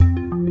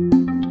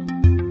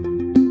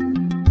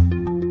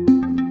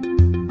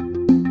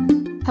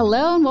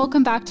Hello and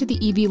welcome back to the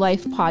EV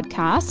Life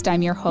podcast.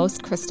 I'm your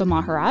host, Crystal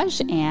Maharaj,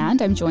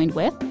 and I'm joined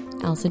with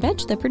Alison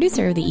Bench, the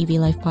producer of the EV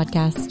Life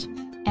podcast.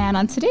 And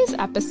on today's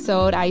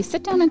episode, I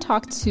sit down and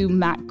talk to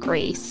Matt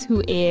Grace,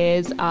 who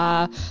is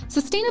a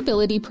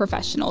sustainability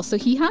professional. So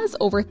he has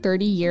over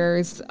 30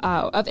 years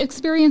of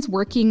experience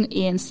working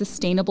in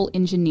sustainable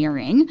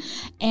engineering.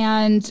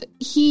 And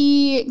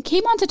he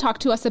came on to talk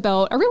to us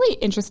about a really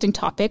interesting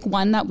topic,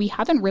 one that we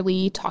haven't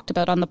really talked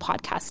about on the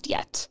podcast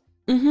yet.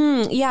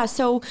 Yeah,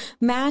 so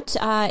Matt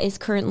is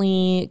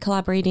currently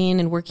collaborating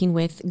and working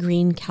with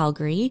Green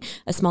Calgary,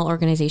 a small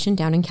organization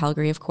down in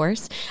Calgary, of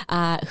course,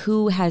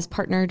 who has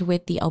partnered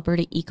with the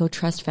Alberta Eco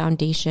Trust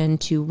Foundation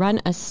to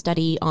run a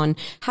study on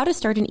how to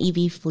start an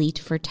EV fleet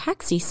for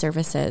taxi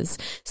services.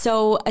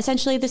 So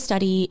essentially, the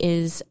study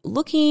is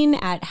looking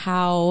at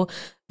how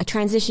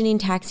transitioning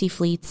taxi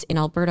fleets in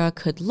Alberta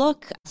could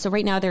look. So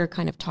right now they're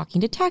kind of talking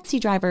to taxi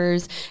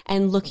drivers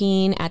and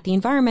looking at the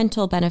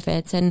environmental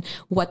benefits and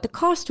what the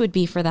cost would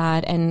be for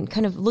that, and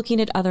kind of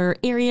looking at other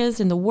areas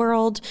in the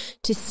world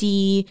to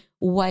see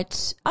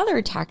what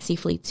other taxi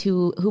fleets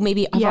who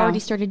maybe have already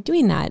started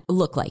doing that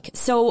look like.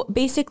 So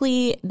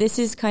basically, this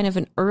is kind of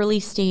an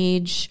early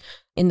stage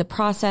in the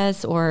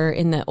process, or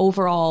in the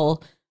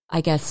overall, I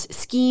guess,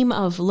 scheme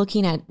of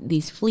looking at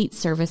these fleet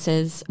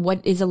services.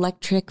 What is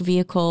electric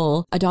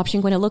vehicle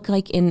adoption going to look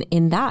like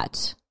in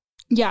that?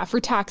 Yeah, for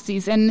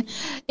taxis. And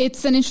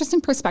it's an interesting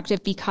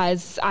perspective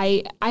because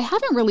I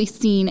haven't really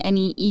seen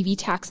any EV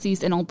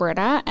taxis in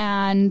Alberta.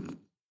 And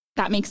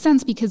that makes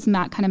sense because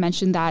Matt kind of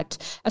mentioned that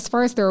as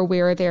far as they're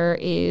aware, there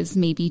is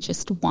maybe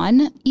just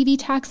one EV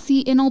taxi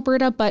in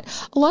Alberta, but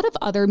a lot of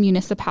other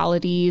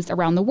municipalities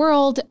around the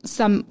world,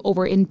 some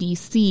over in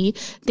BC,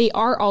 they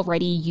are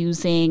already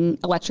using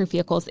electric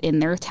vehicles in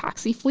their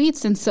taxi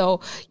fleets. And so,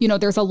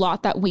 there's a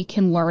lot that we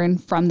can learn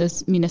from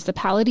those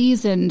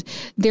municipalities. And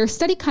their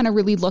study kind of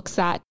really looks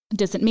at,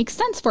 does it make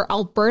sense for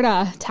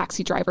Alberta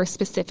taxi drivers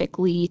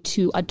specifically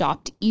to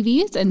adopt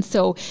EVs? And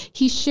so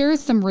he shares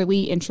some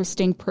really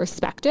interesting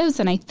perspectives.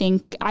 And I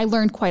think I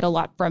learned quite a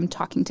lot from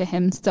talking to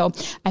him. So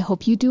I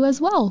hope you do as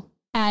well.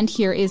 And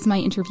here is my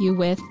interview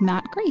with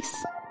Matt Grace.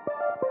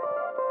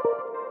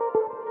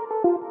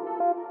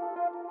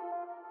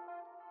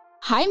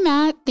 Hi,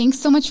 Matt. Thanks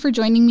so much for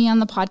joining me on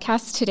the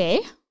podcast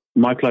today.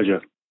 My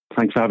pleasure.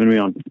 Thanks for having me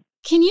on.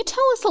 Can you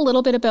tell us a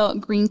little bit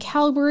about Green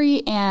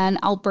Calgary and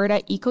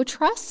Alberta Eco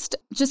Trust?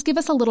 Just give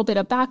us a little bit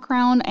of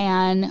background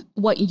and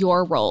what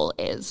your role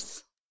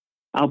is.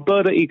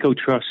 Alberta Eco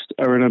Trust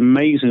are an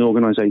amazing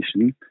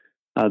organization.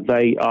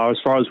 They are, as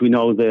far as we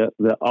know,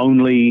 the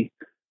only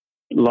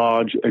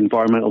large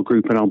environmental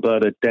group in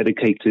Alberta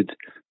dedicated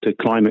to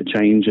climate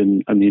change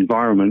and the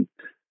environment.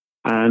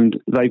 And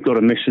they've got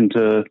a mission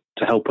to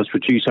help us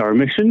reduce our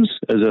emissions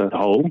as a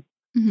whole.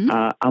 Mm-hmm.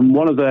 And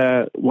one of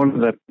their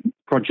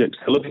projects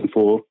they're looking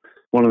for,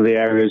 one of the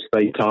areas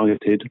they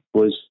targeted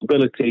was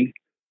mobility,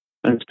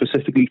 and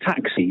specifically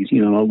taxis.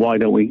 Why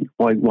don't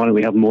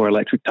we have more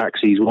electric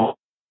taxis? While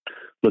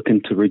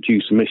looking to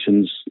reduce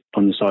emissions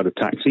on the side of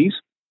taxis.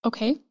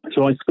 Okay.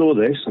 So I saw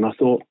this and I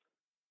thought,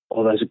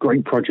 there's a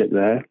great project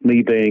there.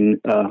 Me being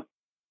a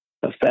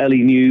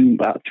fairly new,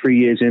 about 3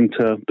 years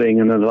into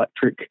being an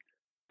electric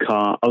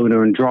car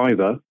owner and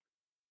driver.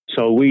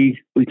 So we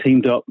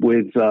teamed up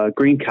with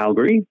Green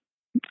Calgary,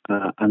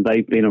 and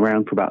they've been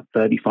around for about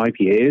 35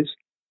 years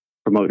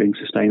promoting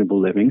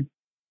sustainable living.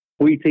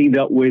 We teamed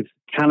up with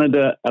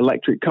Canada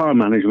Electric Car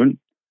Management,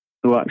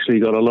 who actually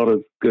got a lot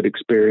of good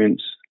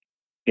experience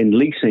in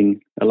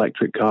leasing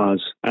electric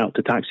cars out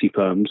to taxi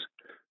firms,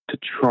 to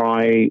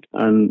try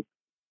and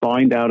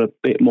find out a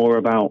bit more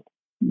about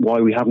why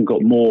we haven't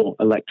got more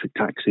electric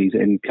taxis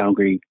in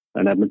Calgary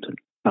and Edmonton.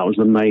 That was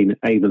the main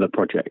aim of the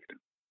project.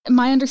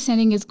 My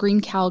understanding is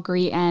Green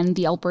Calgary and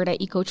the Alberta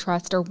Eco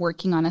Trust are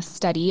working on a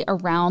study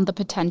around the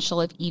potential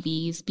of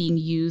EVs being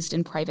used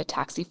in private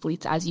taxi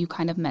fleets, as you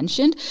kind of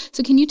mentioned.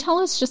 So can you tell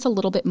us just a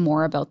little bit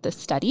more about this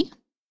study?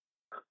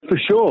 For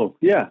sure,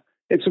 yeah.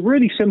 It's a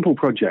really simple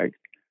project.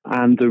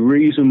 And the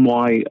reason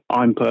why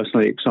I'm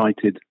personally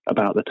excited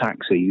about the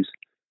taxis,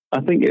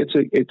 I think it's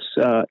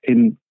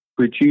in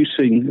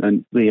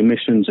reducing the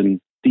emissions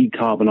and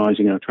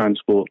decarbonising our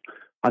transport.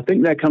 I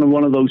think they're kind of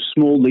one of those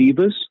small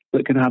levers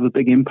that can have a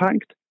big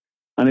impact.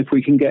 And if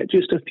we can get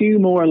just a few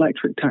more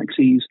electric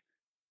taxis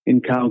in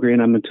Calgary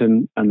and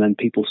Edmonton, and then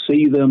people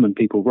see them and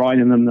people ride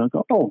in them,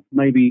 they'll go,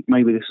 maybe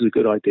this is a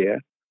good idea.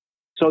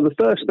 So the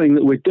first thing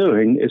that we're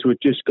doing is we're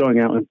just going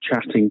out and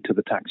chatting to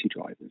the taxi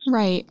drivers.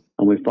 Right.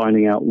 And we're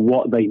finding out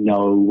what they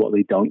know, what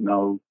they don't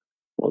know,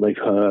 what they've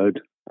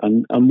heard,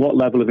 and what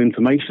level of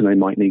information they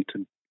might need.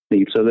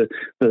 So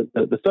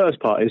the first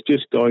part is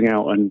just going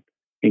out and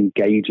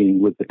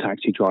engaging with the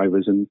taxi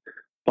drivers and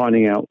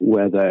finding out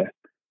where their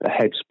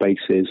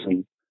headspace is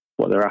and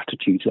what their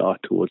attitudes are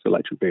towards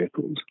electric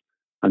vehicles.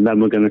 And then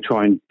we're going to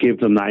try and give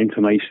them that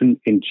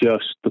information in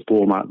just the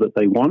format that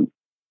they want,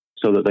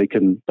 so that they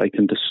can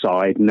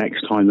decide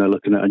next time they're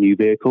looking at a new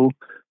vehicle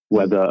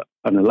whether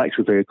an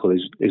electric vehicle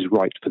is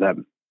right for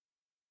them.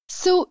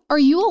 So are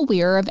you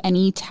aware of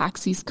any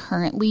taxis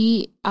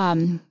currently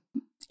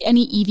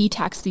any EV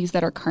taxis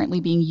that are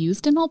currently being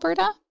used in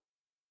Alberta?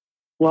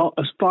 Well,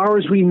 as far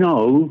as we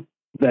know,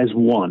 there's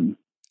one.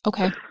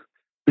 Okay.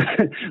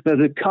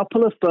 There's a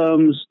couple of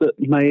firms that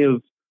may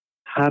have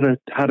had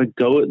a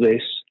go at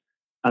this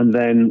and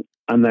then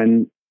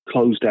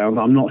closed down.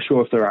 I'm not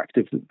sure if they're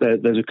active.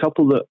 There's a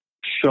couple that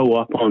show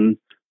up on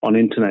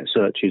internet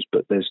searches,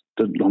 but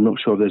I'm not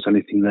sure if there's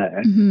anything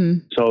there.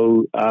 Mm-hmm.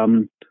 So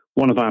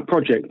one of our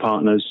project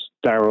partners,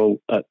 Daryl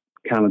at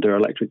Canada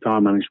Electric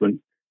Car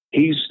Management,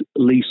 he's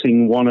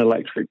leasing one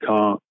electric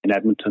car in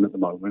Edmonton at the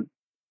moment,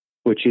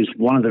 which is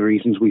one of the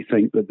reasons we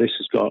think that this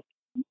has got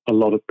a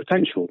lot of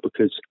potential,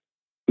 because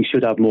we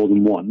should have more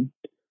than one.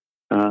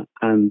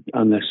 And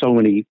there's so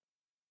many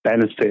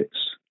benefits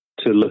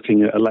to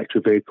looking at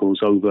electric vehicles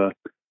over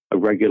a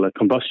regular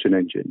combustion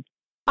engine.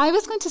 I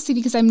was going to say,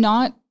 because I'm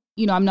not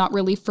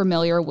really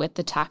familiar with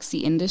the taxi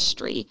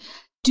industry.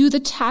 Do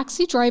the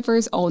taxi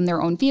drivers own their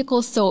own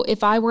vehicles? So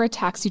if I were a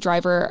taxi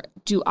driver,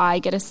 do I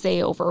get a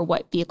say over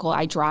what vehicle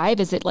I drive?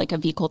 Is it like a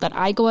vehicle that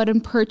I go out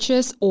and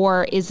purchase,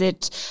 or is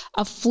it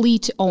a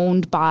fleet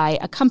owned by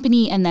a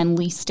company and then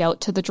leased out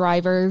to the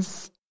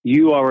drivers?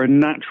 You are a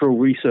natural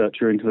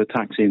researcher into the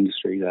taxi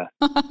industry there.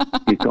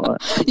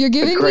 You're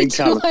giving me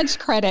too much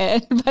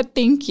credit, but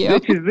thank you.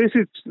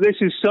 This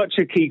is such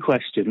a key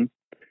question,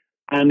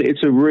 and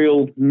it's a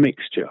real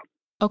mixture.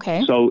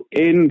 Okay. So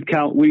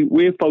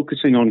we're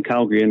focusing on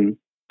Calgary and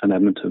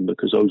Edmonton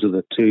because those are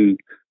the two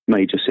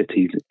major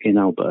cities in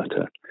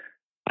Alberta,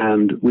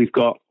 and we've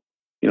got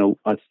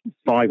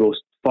 5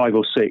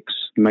 or 6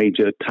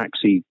 major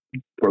taxi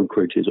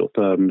brokerages or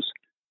firms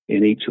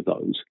in each of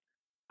those.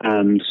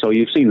 And so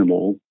you've seen them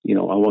all. I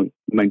won't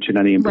mention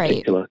any in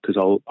particular because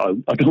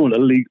I don't want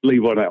to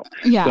leave one out.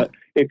 Yeah. But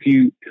if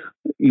you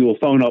will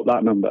phone up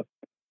that number,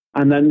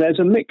 and then there's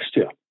a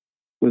mixture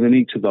within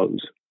each of those.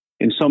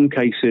 In some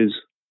cases,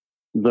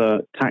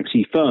 the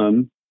taxi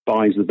firm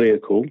buys the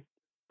vehicle,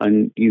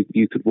 and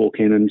you could walk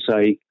in and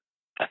say,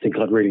 "I think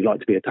I'd really like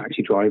to be a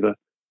taxi driver,"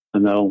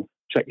 and they'll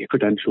check your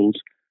credentials,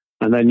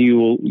 and then you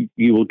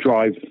will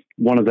drive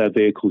one of their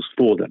vehicles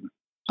for them.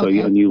 So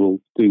and you will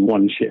do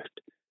one shift.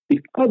 The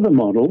other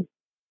model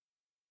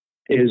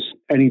is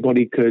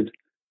anybody could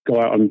go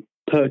out and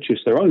purchase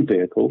their own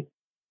vehicle,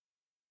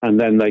 and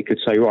then they could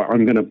say, right,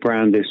 I'm going to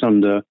brand this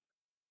under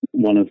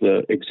one of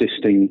the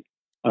existing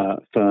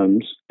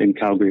firms in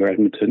Calgary or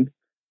Edmonton,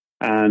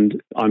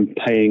 and I'm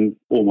paying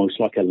almost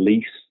like a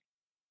lease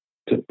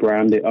to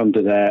brand it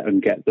under there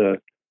and get the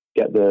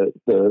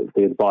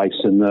advice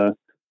and the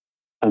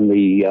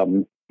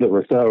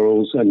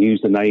referrals and use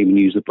the name and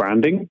use the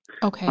branding.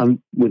 Okay.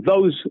 And with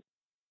those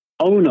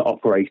owner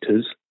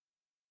operators,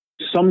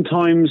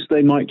 sometimes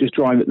they might just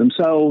drive it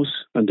themselves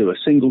and do a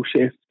single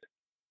shift.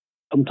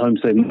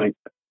 Sometimes they might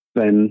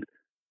then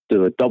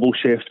do a double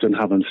shift and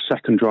have a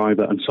second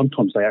driver, and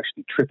sometimes they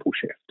actually triple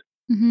shift.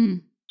 Mm-hmm.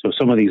 So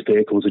some of these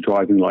vehicles are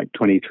driving like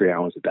 23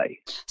 hours a day.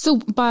 So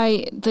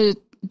by the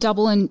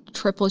double and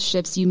triple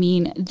shifts, you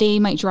mean they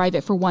might drive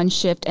it for one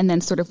shift and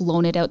then sort of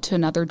loan it out to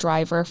another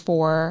driver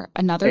for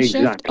another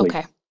shift?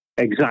 Okay.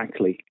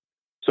 Exactly.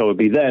 So it'd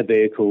be their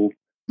vehicle,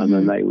 and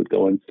then they would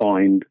go and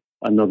find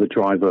another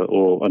driver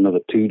or another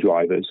 2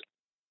 drivers,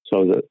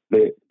 so that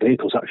the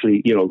vehicle's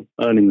actually,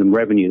 earning them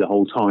revenue the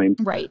whole time.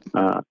 Right.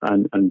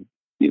 And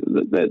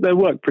they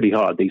work pretty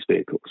hard, these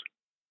vehicles.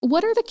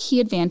 What are the key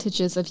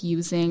advantages of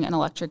using an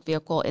electric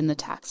vehicle in the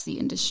taxi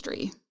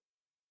industry?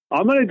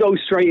 I'm going to go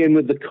straight in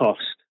with the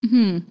cost,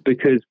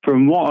 because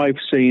from what I've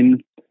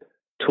seen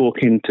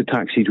talking to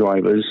taxi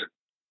drivers,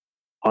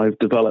 I've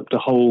developed a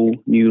whole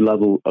new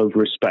level of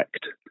respect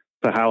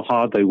for how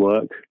hard they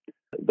work.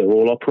 They're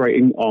all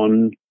operating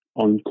on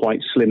quite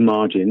slim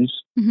margins.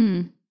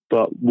 Mm-hmm.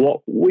 But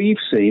what we've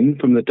seen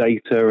from the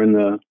data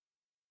and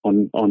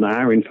on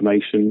our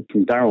information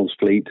from Daryl's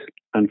fleet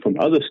and from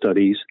other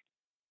studies,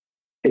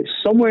 it's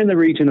somewhere in the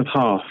region of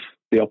half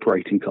the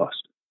operating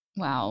cost.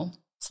 Wow.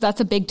 So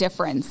that's a big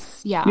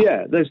difference. Yeah.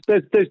 Yeah, there's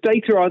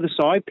data either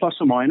side, plus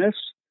or minus.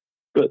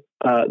 But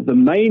the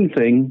main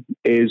thing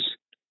is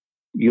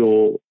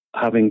you're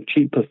having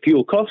cheaper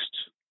fuel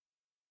costs.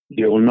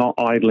 You're not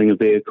idling a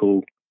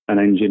vehicle, an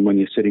engine, when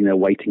you're sitting there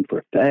waiting for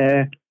a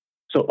fare.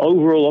 So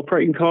overall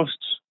operating costs,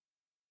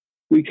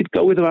 we could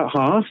go with about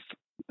half.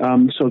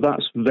 So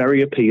that's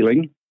very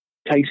appealing.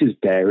 Cases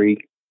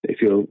vary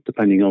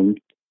depending on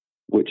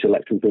which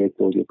electric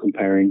vehicle you're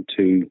comparing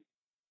to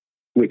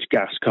which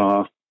gas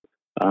car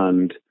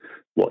and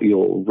what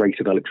your rate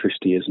of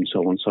electricity is and so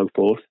on and so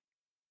forth.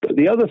 But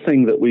the other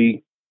thing that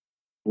we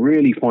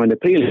really find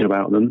appealing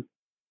about them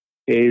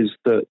is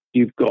that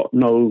you've got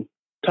no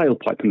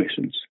tailpipe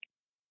emissions.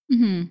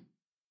 Mm-hmm.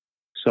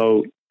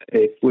 So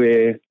if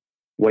we're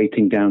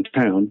waiting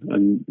downtown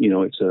and,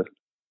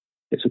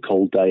 it's a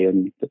cold day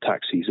and the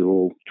taxis are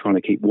all trying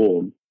to keep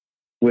warm,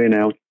 we're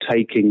now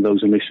taking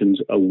those emissions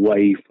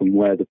away from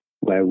where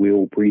we're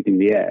all breathing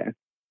the air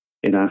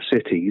in our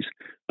cities.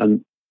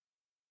 And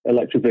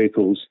electric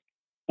vehicles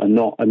are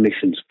not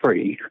emissions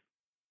free.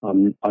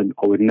 I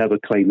would never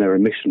claim they're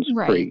emissions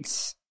free,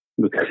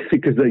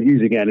 because they're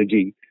using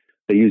energy,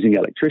 they're using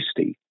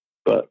electricity.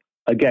 But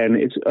again,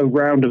 it's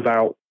around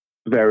about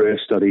various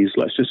studies,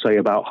 let's just say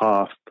about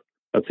half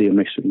of the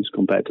emissions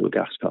compared to a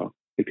gas car,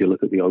 if you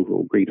look at the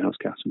overall greenhouse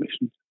gas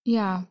emissions.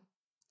 Yeah.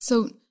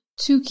 So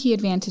two key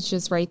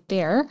advantages right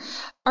there.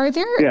 Are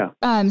there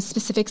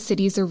specific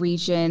cities or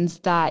regions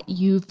that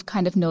you've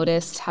kind of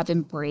noticed have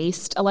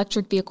embraced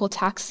electric vehicle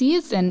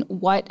taxis? And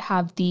what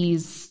have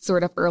these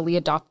sort of early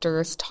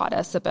adopters taught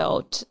us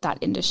about that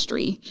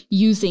industry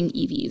using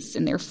EVs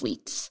in their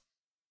fleets?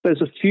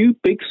 There's a few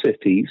big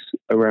cities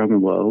around the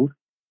world.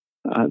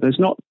 There's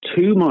not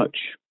too much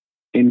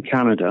in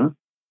Canada.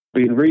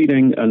 Been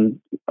reading, and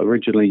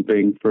originally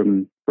being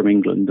from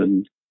England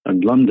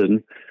and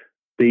London,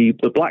 the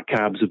black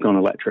cabs have gone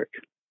electric.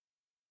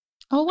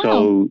 Oh, wow.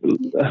 So,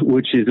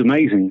 which is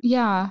amazing.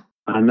 Yeah.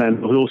 And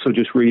then I was also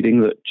just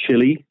reading that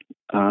Chile,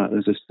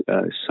 there's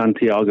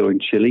Santiago in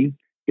Chile,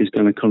 is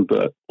going to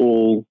convert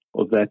all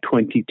of their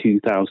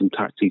 22,000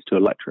 taxis to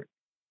electric.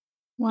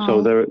 Wow.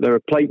 So there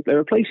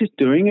are places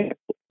doing it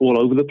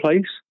all over the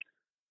place.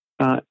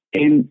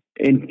 In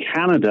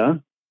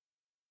Canada,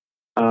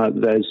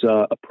 there's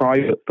a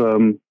private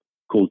firm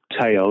called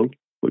Teo,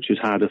 which has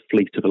had a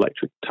fleet of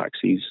electric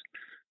taxis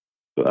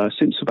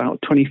since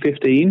about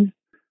 2015.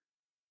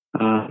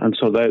 And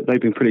so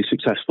they've been pretty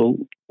successful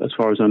as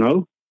far as I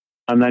know.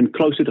 And then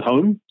closer to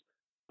home,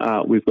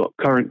 we've got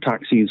Current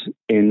taxis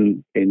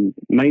mainly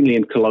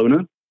in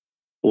Kelowna,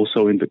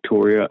 also in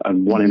Victoria,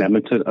 and one in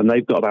Edmonton, and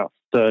they've got about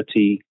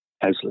 30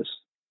 Teslas.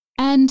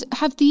 And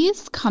have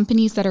these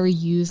companies that are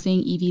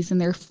using EVs in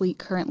their fleet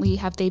currently,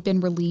 have they been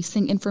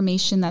releasing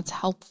information that's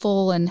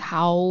helpful and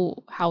how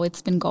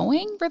it's been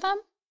going for them?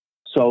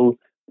 So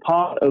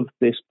part of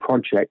this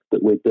project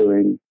that we're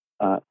doing,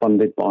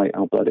 funded by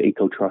Alberta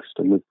Eco Trust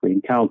and with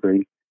Green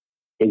Calgary,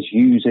 is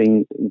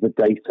using the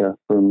data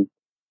from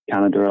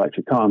Canada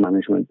Electric Car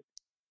Management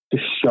to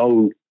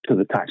show to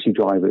the taxi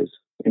drivers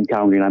in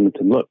Calgary and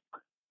Edmonton, look,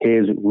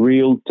 here's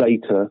real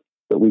data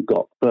that we've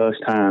got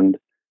firsthand,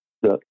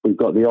 that we've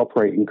got the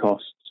operating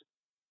costs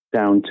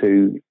down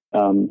to,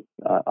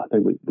 I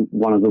think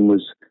one of them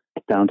was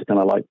down to kind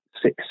of like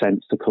 6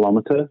 cents a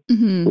kilometre,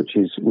 which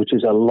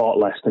is a lot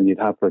less than you'd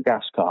have for a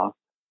gas car.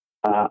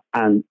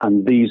 And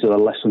these are the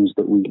lessons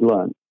that we've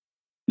learned.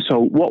 So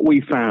what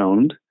we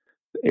found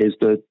is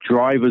the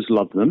drivers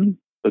love them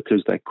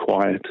because they're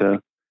quieter,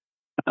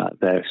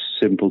 they're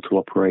simple to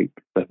operate,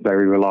 they're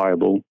very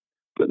reliable,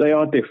 but they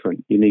are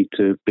different. You need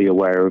to be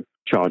aware of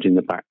charging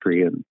the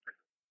battery and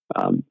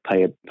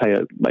pay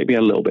maybe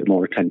a little bit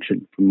more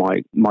attention from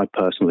my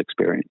personal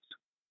experience.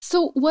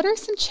 So what are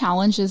some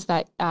challenges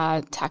that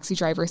taxi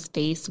drivers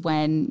face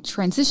when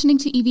transitioning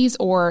to EVs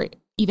or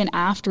even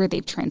after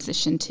they've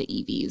transitioned to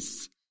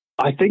EVs?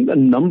 I think the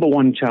number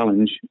one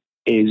challenge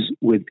is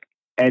with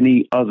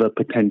any other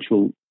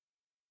potential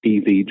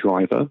EV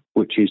driver,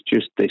 which is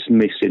just this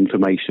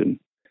misinformation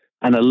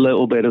and a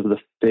little bit of the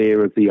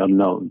fear of the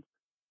unknown.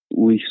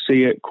 We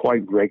see it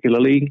quite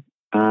regularly,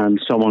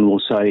 and someone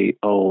will say,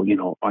 oh,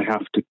 I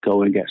have to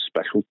go and get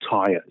special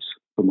tires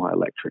for my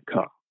electric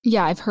car.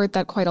 Yeah, I've heard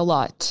that quite a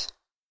lot.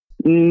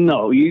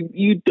 No,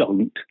 you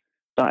don't.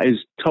 That is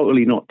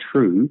totally not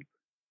true.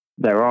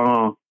 There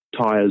are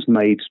tires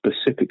made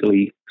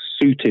specifically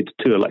suited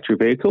to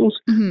electric vehicles,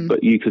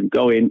 but you can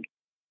go in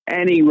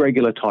any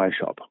regular tire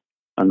shop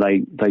and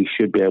they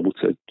should be able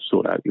to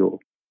sort out your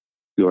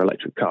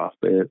electric car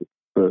for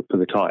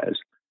the tires.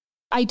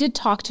 I did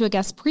talk to a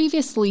guest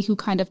previously who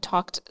kind of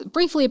talked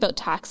briefly about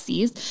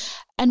taxis.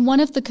 And one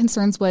of the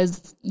concerns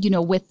was,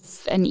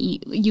 with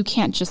you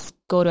can't just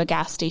go to a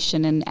gas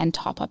station and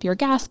top up your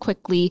gas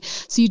quickly.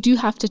 So you do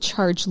have to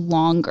charge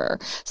longer.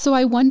 So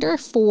I wonder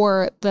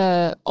for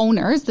the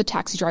owners, the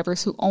taxi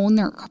drivers who own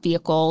their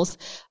vehicles,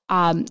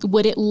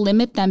 would it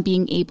limit them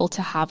being able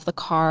to have the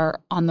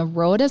car on the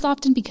road as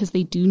often because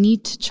they do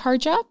need to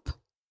charge up?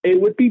 It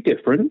would be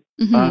different.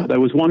 There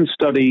was one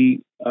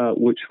study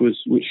which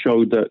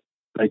showed that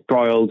they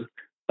trialed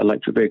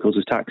electric vehicles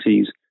as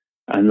taxis,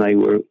 and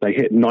they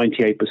hit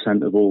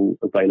 98% of all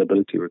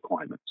availability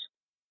requirements,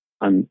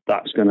 and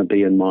that's going to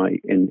be in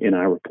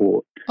our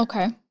report.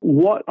 Okay.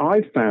 What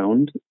I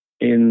found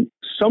in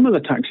some of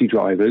the taxi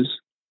drivers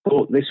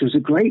thought this was a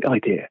great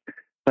idea.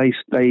 They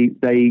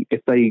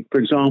for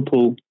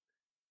example,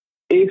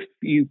 if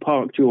you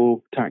parked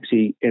your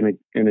taxi in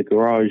a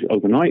garage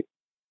overnight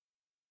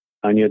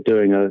and you're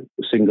doing a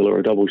single or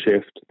a double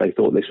shift, they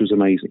thought this was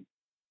amazing.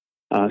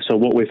 So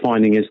what we're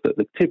finding is that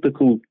the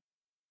typical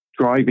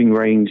driving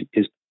range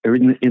is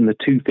in the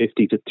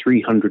 250 to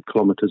 300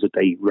 kilometers a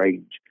day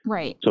range.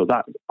 Right. So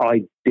that's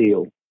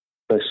ideal.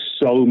 There's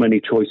so many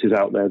choices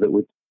out there that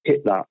would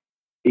hit that,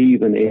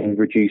 even in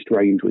reduced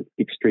range with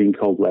extreme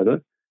cold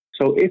weather.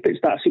 So if it's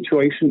that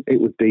situation,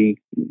 it would be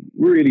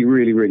really,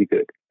 really, really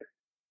good.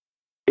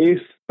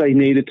 If they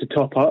needed to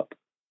top up,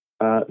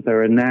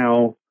 there are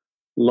now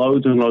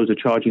loads and loads of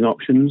charging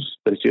options.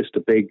 There's just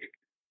a big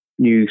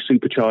new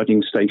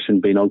supercharging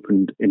station being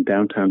opened in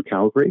downtown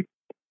Calgary.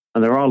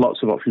 And there are lots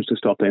of options to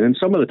stop in. And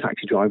some of the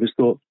taxi drivers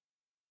thought,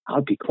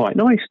 it'd be quite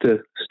nice to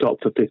stop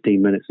for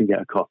 15 minutes and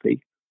get a coffee.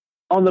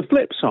 On the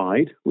flip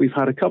side, we've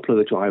had a couple of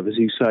the drivers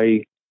who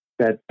say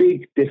their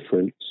big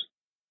difference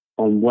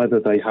on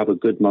whether they have a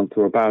good month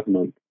or a bad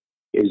month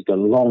is the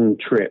long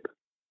trip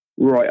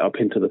right up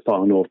into the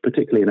far north,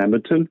 particularly in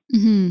Edmonton.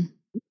 Mm-hmm.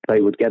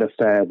 They would get a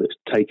fare that's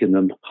taken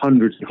them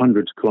hundreds and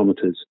hundreds of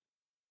kilometers,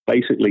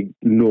 basically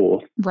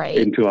north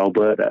into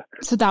Alberta.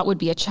 So that would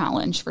be a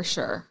challenge for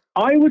sure.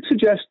 I would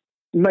suggest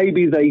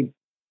maybe they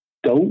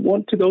don't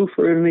want to go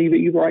for an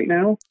EV right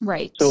now.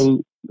 Right.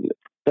 So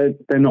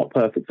they're not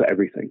perfect for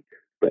everything.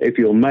 But if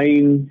your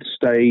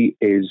mainstay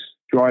is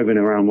driving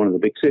around one of the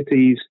big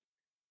cities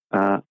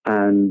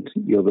and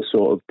you're the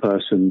sort of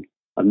person,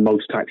 and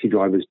most taxi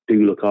drivers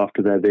do look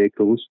after their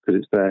vehicles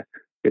because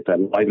it's their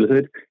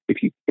livelihood.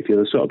 If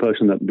you're the sort of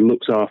person that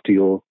looks after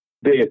your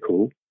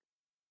vehicle,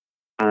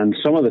 and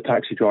some of the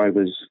taxi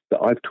drivers that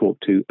I've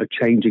talked to are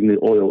changing the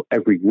oil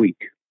every week.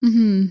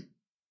 Mm-hmm.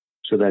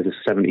 So there's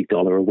a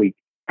 $70 a week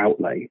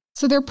outlay.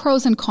 So there are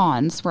pros and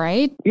cons,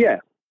 right? Yeah.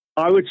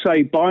 I would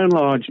say by and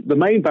large, the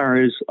main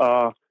barriers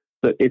are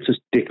that it's a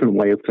different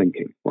way of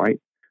thinking, right?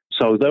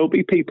 So there'll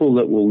be people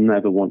that will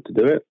never want to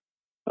do it,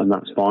 and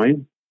that's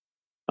fine.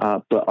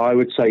 But I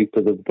would say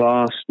for the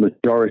vast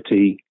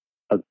majority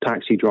of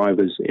taxi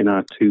drivers in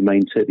our two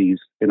main cities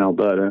in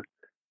Alberta,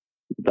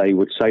 they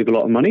would save a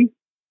lot of money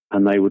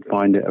and they would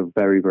find it a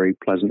very, very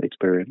pleasant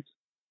experience.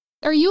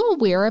 Are you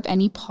aware of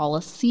any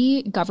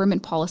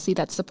government policy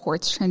that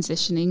supports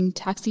transitioning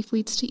taxi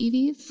fleets to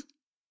EVs?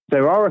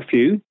 There are a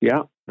few,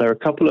 yeah. There are a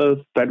couple of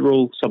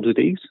federal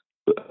subsidies,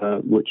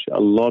 which a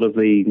lot of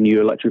the new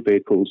electric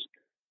vehicles,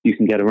 you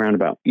can get around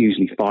about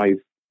usually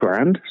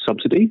 $5,000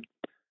 subsidy.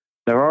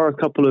 There are a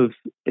couple of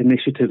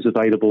initiatives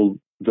available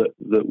that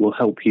will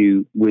help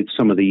you with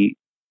some of the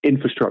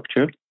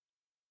infrastructure.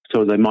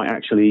 So they might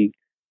actually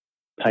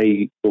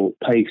pay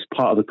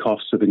part of the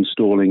costs of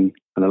installing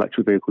an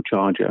electric vehicle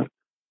charger.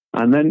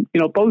 And then,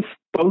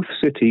 both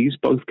cities,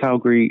 both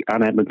Calgary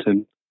and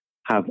Edmonton,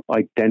 have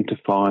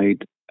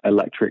identified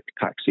electric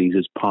taxis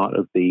as part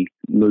of the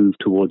move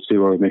towards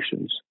zero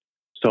emissions.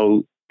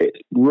 So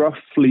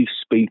roughly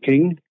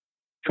speaking,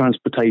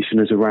 transportation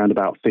is around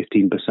about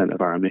 15% of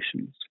our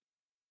emissions.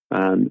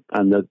 And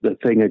the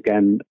thing,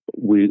 again,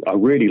 I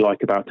really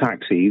like about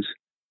taxis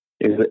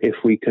is that if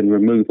we can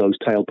remove those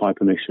tailpipe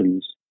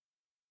emissions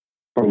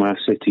from our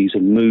cities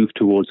and move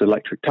towards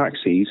electric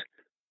taxis,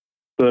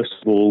 first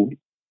of all,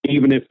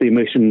 even if the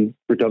emission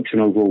reduction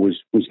overall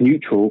was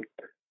neutral,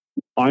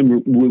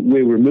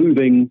 we're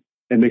removing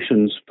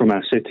emissions from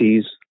our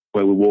cities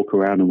where we walk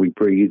around and we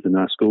breathe in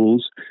our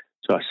schools,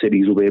 so our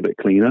cities will be a bit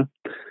cleaner.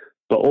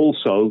 But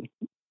also,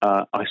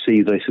 I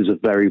see this as a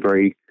very,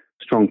 very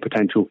strong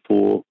potential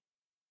for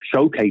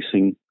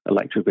showcasing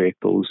electric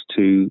vehicles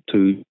to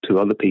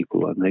other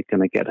people, and they're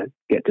going to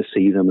get to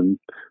see them and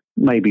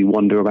maybe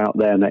wonder about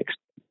their next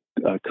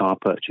car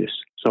purchase.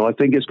 So I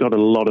think it's got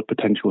a lot of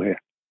potential here.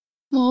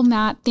 Well,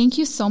 Matt, thank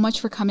you so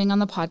much for coming on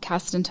the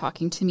podcast and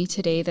talking to me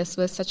today. This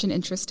was such an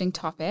interesting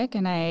topic,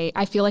 and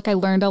I feel like I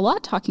learned a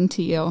lot talking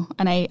to you,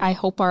 and I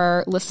hope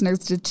our listeners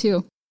did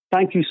too.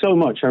 Thank you so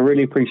much. I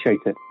really appreciate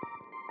it.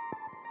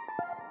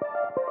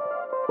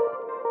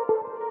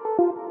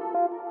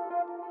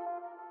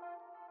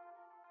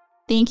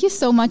 Thank you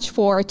so much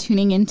for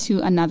tuning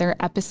into another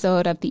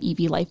episode of the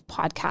EV Life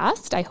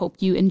podcast. I hope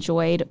you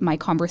enjoyed my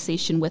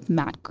conversation with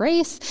Matt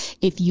Grace.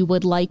 If you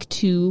would like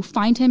to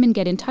find him and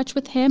get in touch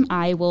with him,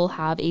 I will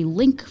have a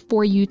link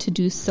for you to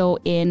do so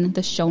in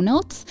the show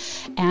notes.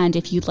 And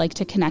if you'd like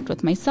to connect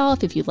with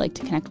myself, if you'd like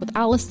to connect with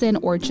Allison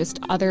or just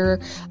other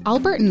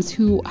Albertans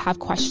who have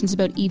questions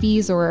about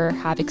EVs or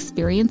have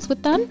experience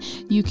with them,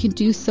 you can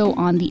do so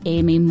on the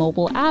AMA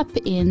mobile app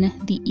in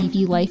the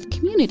EV Life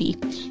community.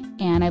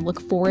 And I look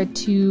forward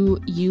to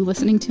you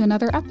listening to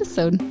another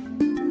episode.